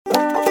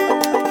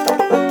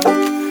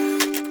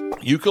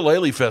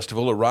Ukulele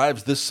Festival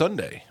arrives this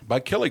Sunday by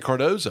Kelly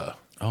Cardoza.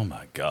 Oh,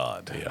 my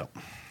God. Yeah.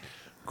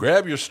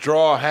 Grab your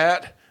straw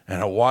hat and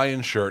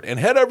Hawaiian shirt and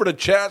head over to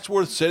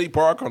Chatsworth City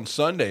Park on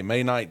Sunday,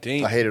 May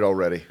 19th. I hate it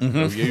already.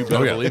 Oh, you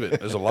better believe it.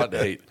 There's a lot to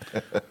hate.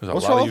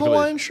 What's wrong with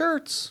Hawaiian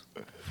shirts?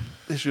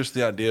 It's just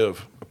the idea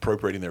of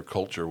appropriating their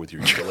culture with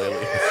your ukulele.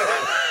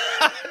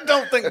 I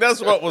don't think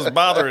that's what was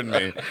bothering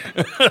me.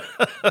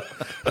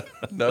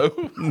 No?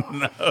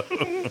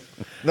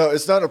 No,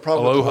 it's not a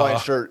problem with the Aloha. Hawaiian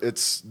shirt.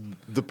 It's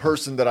the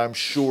person that I'm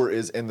sure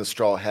is in the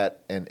straw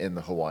hat and in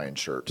the Hawaiian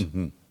shirt.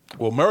 Mm-hmm.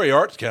 Well, Murray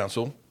Arts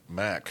Council,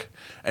 MAC,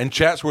 and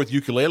Chatsworth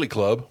Ukulele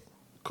Club,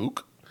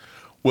 Kook,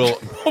 well,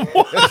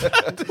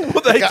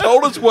 they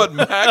told us what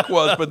MAC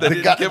was, but they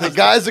didn't give The us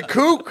guy's a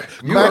kook.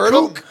 You heard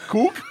him?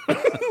 Kook.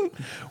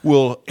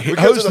 Well, We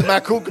go to the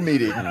Macook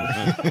meeting.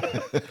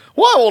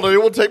 Why won't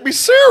anyone take me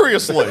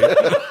seriously?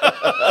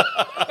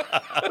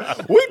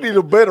 We need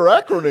a better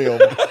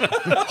acronym.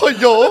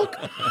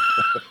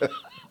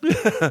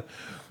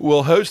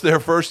 will host their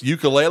first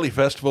ukulele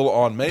festival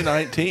on May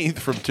 19th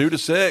from 2 to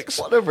 6.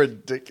 What a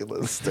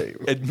ridiculous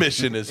statement.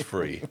 Admission is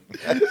free.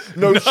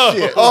 No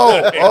shit.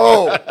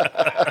 Oh.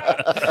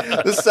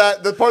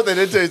 The part they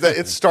didn't tell you is that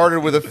it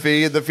started with a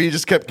fee, and the fee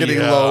just kept getting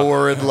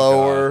lower and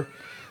lower.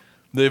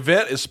 The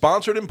event is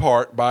sponsored in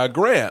part by a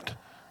grant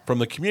from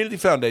the Community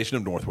Foundation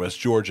of Northwest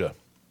Georgia.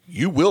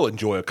 You will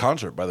enjoy a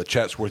concert by the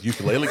Chatsworth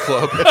Ukulele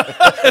Club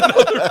and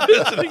other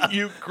visiting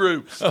uke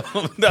groups.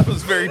 That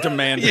was very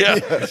demanding. Yeah.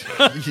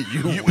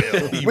 You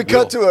will. We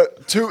cut to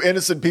two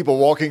innocent people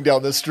walking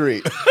down the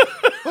street.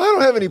 I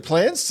don't have any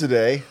plans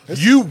today.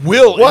 You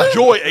will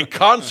enjoy a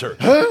concert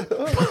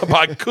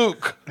by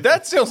Kook.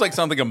 That sounds like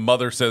something a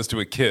mother says to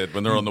a kid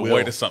when they're on the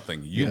way to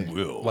something. You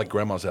will. Like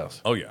Grandma's house.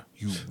 Oh, yeah.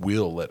 You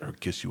will let her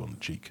kiss you on the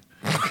cheek.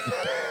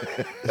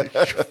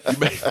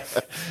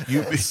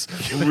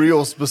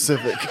 Real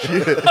specific.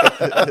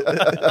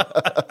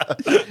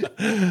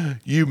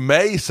 You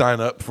may sign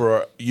up for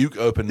a uke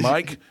open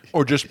mic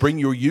or just bring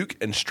your uke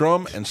and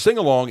strum and sing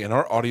along in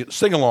our audience.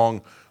 Sing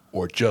along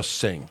or just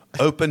sing.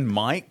 Open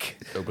mic?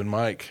 Open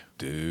mic.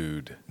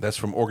 Dude. That's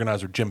from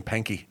organizer Jim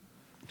Pankey.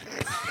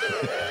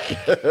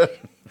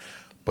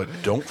 But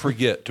don't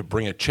forget to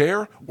bring a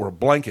chair or a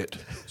blanket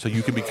so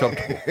you can be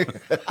comfortable.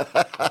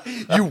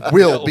 You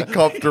will be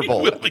comfortable.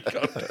 You will be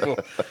comfortable.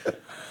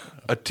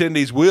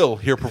 Attendees will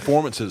hear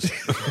performances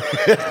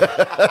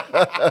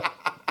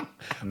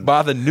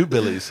by the New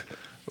Billies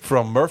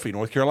from Murphy,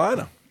 North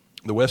Carolina,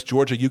 the West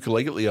Georgia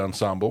Ukulele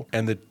Ensemble,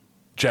 and the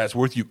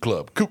Chatsworth Uke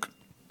Club. Kook.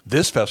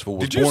 This festival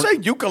was Did you say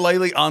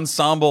ukulele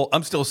ensemble?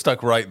 I'm still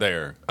stuck right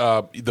there.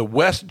 The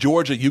West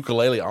Georgia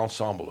Ukulele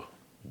Ensemble.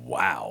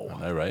 Wow.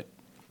 All right.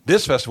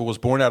 This festival was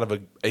born out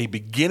of a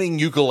beginning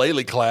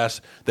ukulele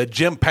class that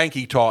Jim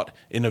Pankey taught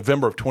in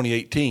November of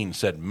 2018,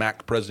 said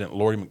MAC President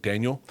Lori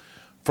McDaniel.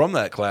 From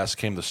that class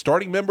came the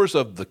starting members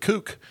of the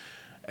Kook.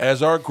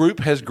 As our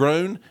group has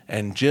grown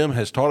and Jim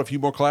has taught a few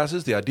more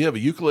classes, the idea of a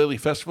ukulele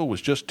festival was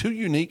just too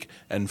unique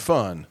and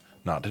fun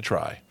not to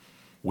try.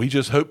 We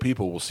just hope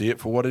people will see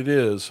it for what it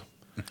is.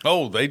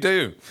 Oh, they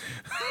do.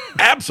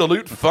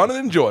 Absolute fun and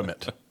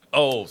enjoyment.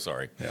 Oh,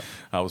 sorry. Yeah.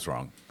 I was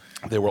wrong.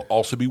 There will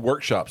also be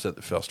workshops at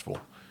the festival.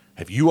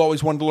 Have you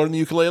always wanted to learn the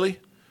ukulele?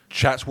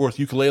 Chatsworth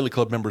Ukulele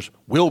Club members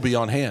will be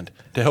on hand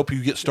to help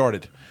you get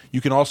started.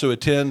 You can also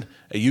attend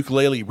a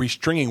ukulele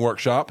restringing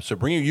workshop, so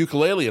bring your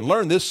ukulele and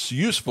learn this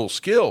useful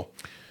skill.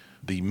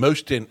 The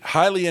most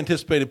highly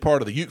anticipated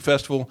part of the Uke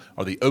Festival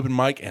are the open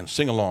mic and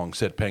sing-along,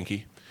 said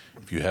Pankey.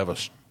 If you have a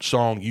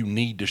song you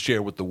need to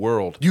share with the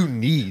world, You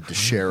need to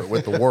share it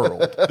with the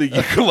world. the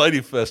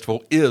Ukulele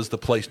Festival is the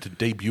place to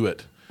debut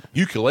it.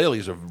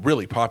 Ukuleles are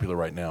really popular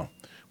right now.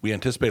 We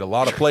anticipate a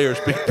lot of players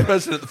being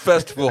present at the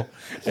festival.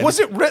 Was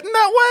it written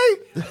that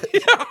way?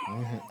 Yeah.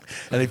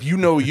 And if you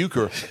know a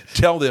euchre,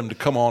 tell them to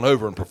come on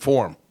over and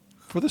perform.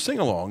 For the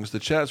sing-alongs, the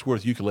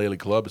Chatsworth Ukulele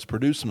Club has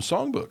produced some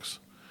songbooks.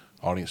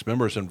 Audience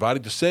members are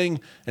invited to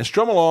sing and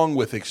strum along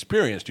with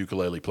experienced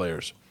ukulele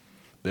players.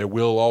 There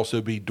will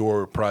also be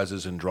door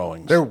prizes and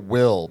drawings. There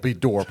will be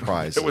door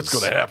prizes. What's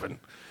going to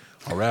happen?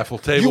 A raffle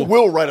table. You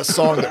will write a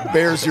song that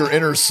bears your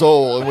inner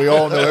soul, and we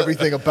all know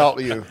everything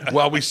about you.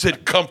 While we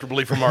sit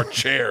comfortably from our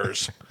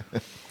chairs.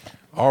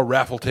 Our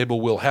raffle table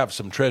will have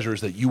some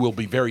treasures that you will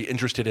be very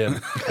interested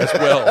in as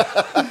well.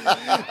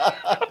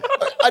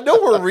 I know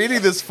we're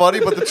reading this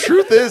funny, but the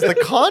truth is the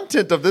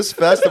content of this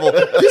festival,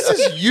 this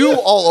is you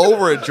all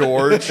over it,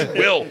 George.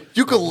 Will.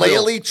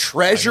 Ukulele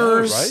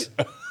treasures.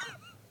 Right?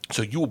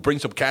 So you will bring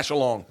some cash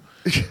along.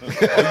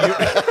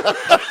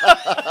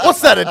 What's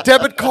that, a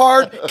debit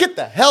card? Get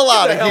the hell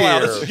out of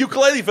here. It's a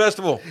ukulele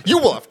festival. You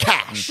will have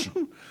cash.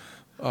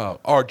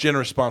 Our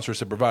generous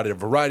sponsors have provided a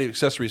variety of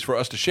accessories for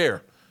us to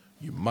share.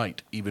 You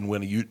might even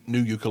win a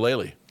new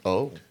ukulele.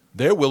 Oh.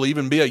 There will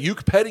even be a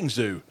uke petting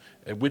zoo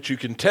at which you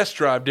can test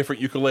drive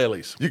different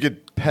ukuleles. You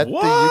could pet the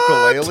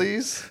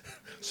ukuleles?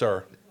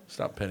 Sir,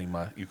 stop petting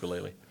my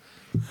ukulele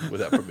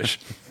without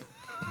permission.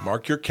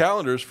 Mark your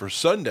calendars for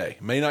Sunday,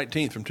 May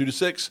 19th from 2 to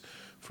 6.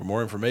 For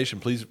more information,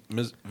 please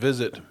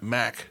visit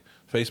MAC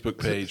Facebook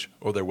page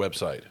or their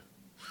website.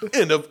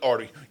 End of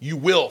article. You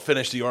will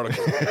finish the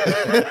article.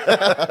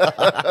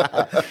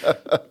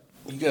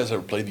 You guys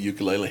ever played the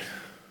ukulele?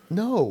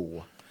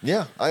 No.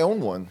 Yeah, I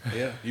own one.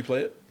 Yeah, you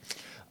play it?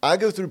 I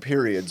go through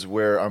periods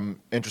where I'm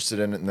interested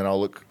in it, and then I'll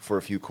look for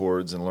a few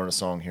chords and learn a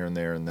song here and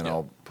there, and then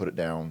I'll put it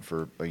down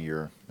for a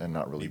year and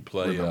not really You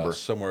play remember.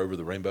 Somewhere Over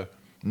the Rainbow?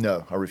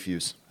 No, I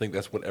refuse. I think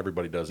that's what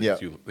everybody does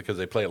because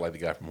they play it like the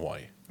guy from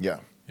Hawaii. Yeah,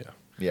 Yeah.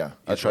 yeah.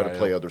 I try to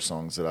play other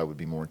songs that I would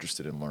be more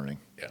interested in learning.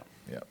 Yeah.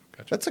 Yeah.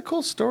 Gotcha. That's a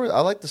cool story.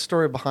 I like the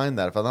story behind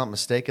that. If I'm not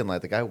mistaken,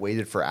 like the guy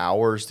waited for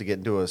hours to get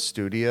into a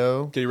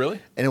studio. Did you really?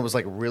 And it was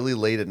like really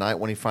late at night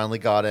when he finally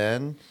got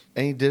in,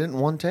 and he did it in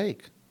one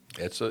take.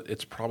 It's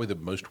probably the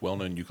most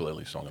well-known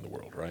ukulele song in the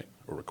world, right?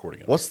 Or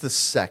recording it. What's the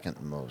second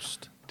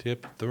most?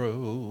 Tip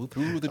throw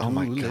through the Oh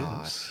my tulips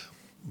God.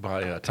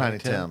 by Tiny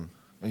Tim.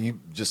 And you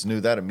just knew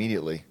that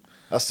immediately.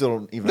 I still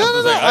don't even. No, have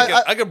no, the-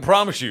 no. I can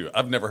promise you,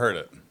 I've never heard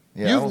it.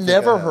 Yeah, I don't You've think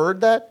never I have.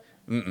 heard that?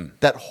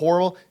 That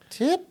horrible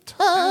tiptoe.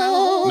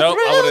 No,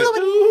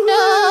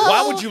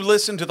 Why would you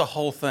listen to the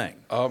whole thing?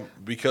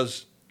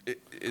 Because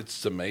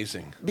it's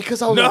amazing.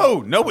 Because I was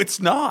No, it's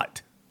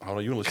not. I don't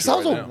know. You want to Because I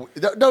listen was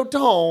to it right no,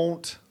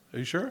 don't. now? Are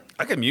you sure?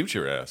 I can mute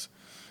your ass.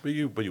 But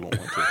you won't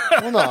want to.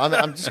 Well, no,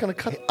 I'm just gonna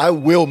cut. I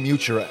will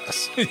mute your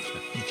ass.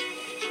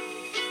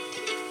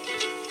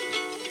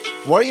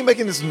 Why are you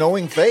making this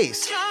knowing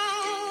face?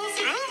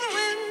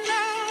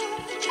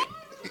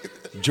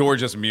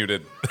 George is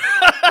muted.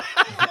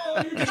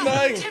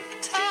 Lying.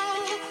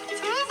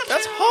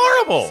 That's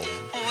horrible.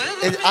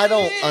 I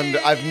don't.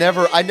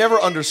 I never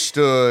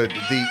understood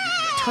the.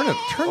 Turn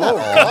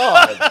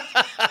that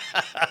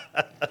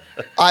off.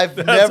 I've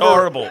That's never.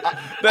 horrible.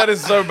 That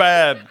is so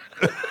bad.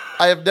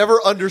 I have never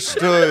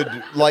understood,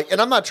 like,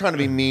 and I'm not trying to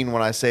be mean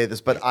when I say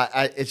this, but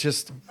it's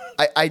just,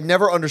 I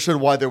never understood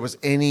why there was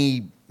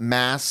any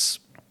mass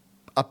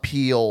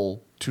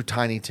appeal to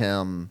Tiny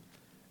Tim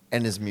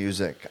and his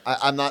music.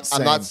 I'm not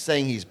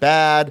saying he's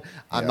bad.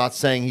 I'm not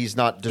saying he's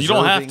not deserving.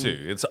 You don't have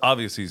to. It's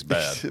obvious he's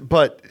bad.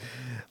 But,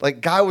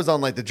 like, guy was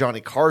on, like, the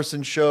Johnny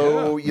Carson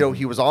show. Yeah. You know,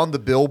 he was on the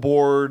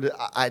Billboard.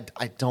 I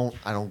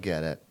don't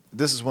get it.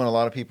 This is when a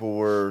lot of people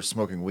were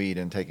smoking weed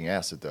and taking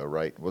acid, though,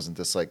 right? Wasn't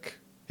this like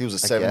he was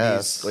a I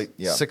guess. 70s, late,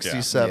 60s, Yeah.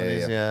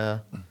 70s, yeah.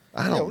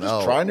 I don't know.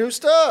 Just try new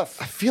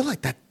stuff. I feel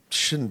like that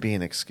shouldn't be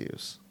an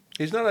excuse.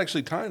 He's not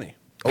actually tiny.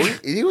 Oh,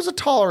 he was a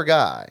taller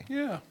guy.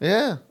 Yeah.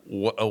 Yeah.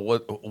 What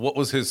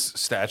was his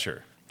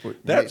stature?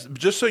 That's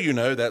just so you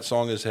know, that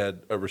song has had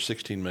over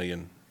 16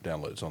 million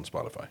downloads on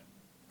Spotify.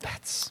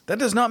 That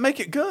does not make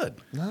it good.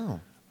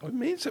 No. It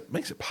makes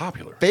it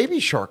popular.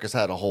 Baby Shark has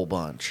had a whole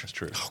bunch. That's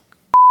true.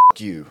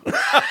 You.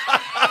 I'll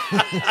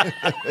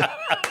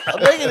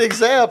make an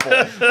example.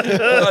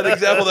 An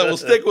example that will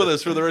stick with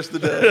us for the rest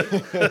of the day.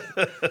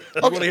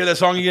 You want to hear that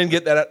song again?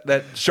 Get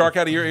that shark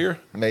out of your ear?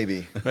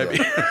 Maybe. Maybe.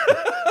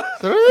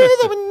 Through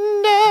the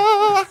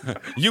window.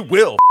 You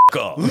will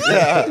off.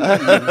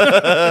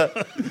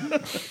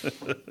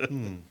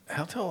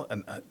 How tall?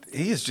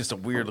 He is just a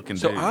weird looking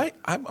So dude.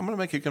 I'm going to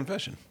make a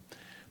confession.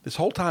 This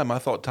whole time I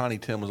thought Tiny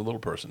Tim was a little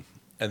person,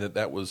 and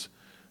that was,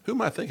 who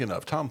am I thinking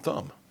of? Tom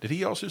Thumb. Did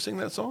he also sing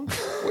that song?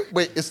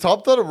 Wait, is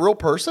Tom Thumb a real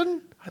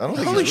person? I don't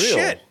think Holy he's real.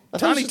 shit!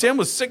 Tiny Tim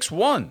was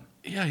 6'1".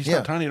 Yeah, he's Yeah.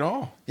 not tiny at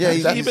all. Yeah,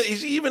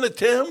 he's even a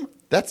Tim.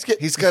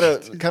 He's Got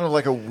a kind of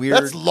like a weird.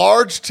 That's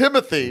large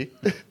Timothy.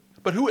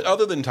 But who,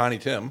 other than Tiny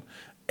Tim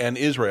and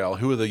Israel,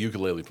 who are the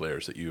ukulele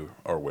players that you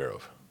are aware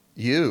of?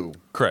 You.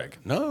 Craig.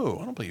 No,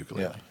 I don't play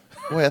ukulele. Yeah.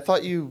 Wait, I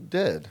thought you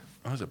did.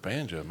 I was a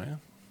banjo, man.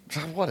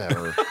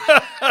 Whatever.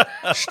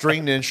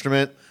 Stringed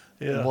instrument.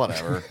 Yeah.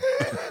 Whatever.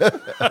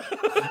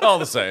 All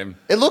the same.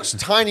 It looks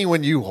tiny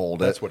when you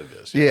hold it. That's what it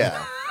is.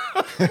 Yeah.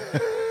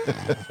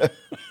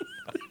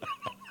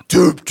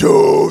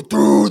 tiptoe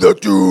through the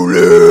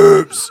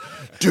tulips.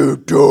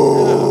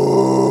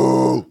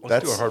 Tiptoe.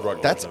 Let's do a hard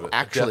rock That's version of it.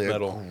 actually Death a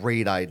metal.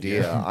 great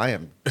idea. I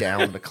am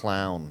down to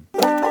clown.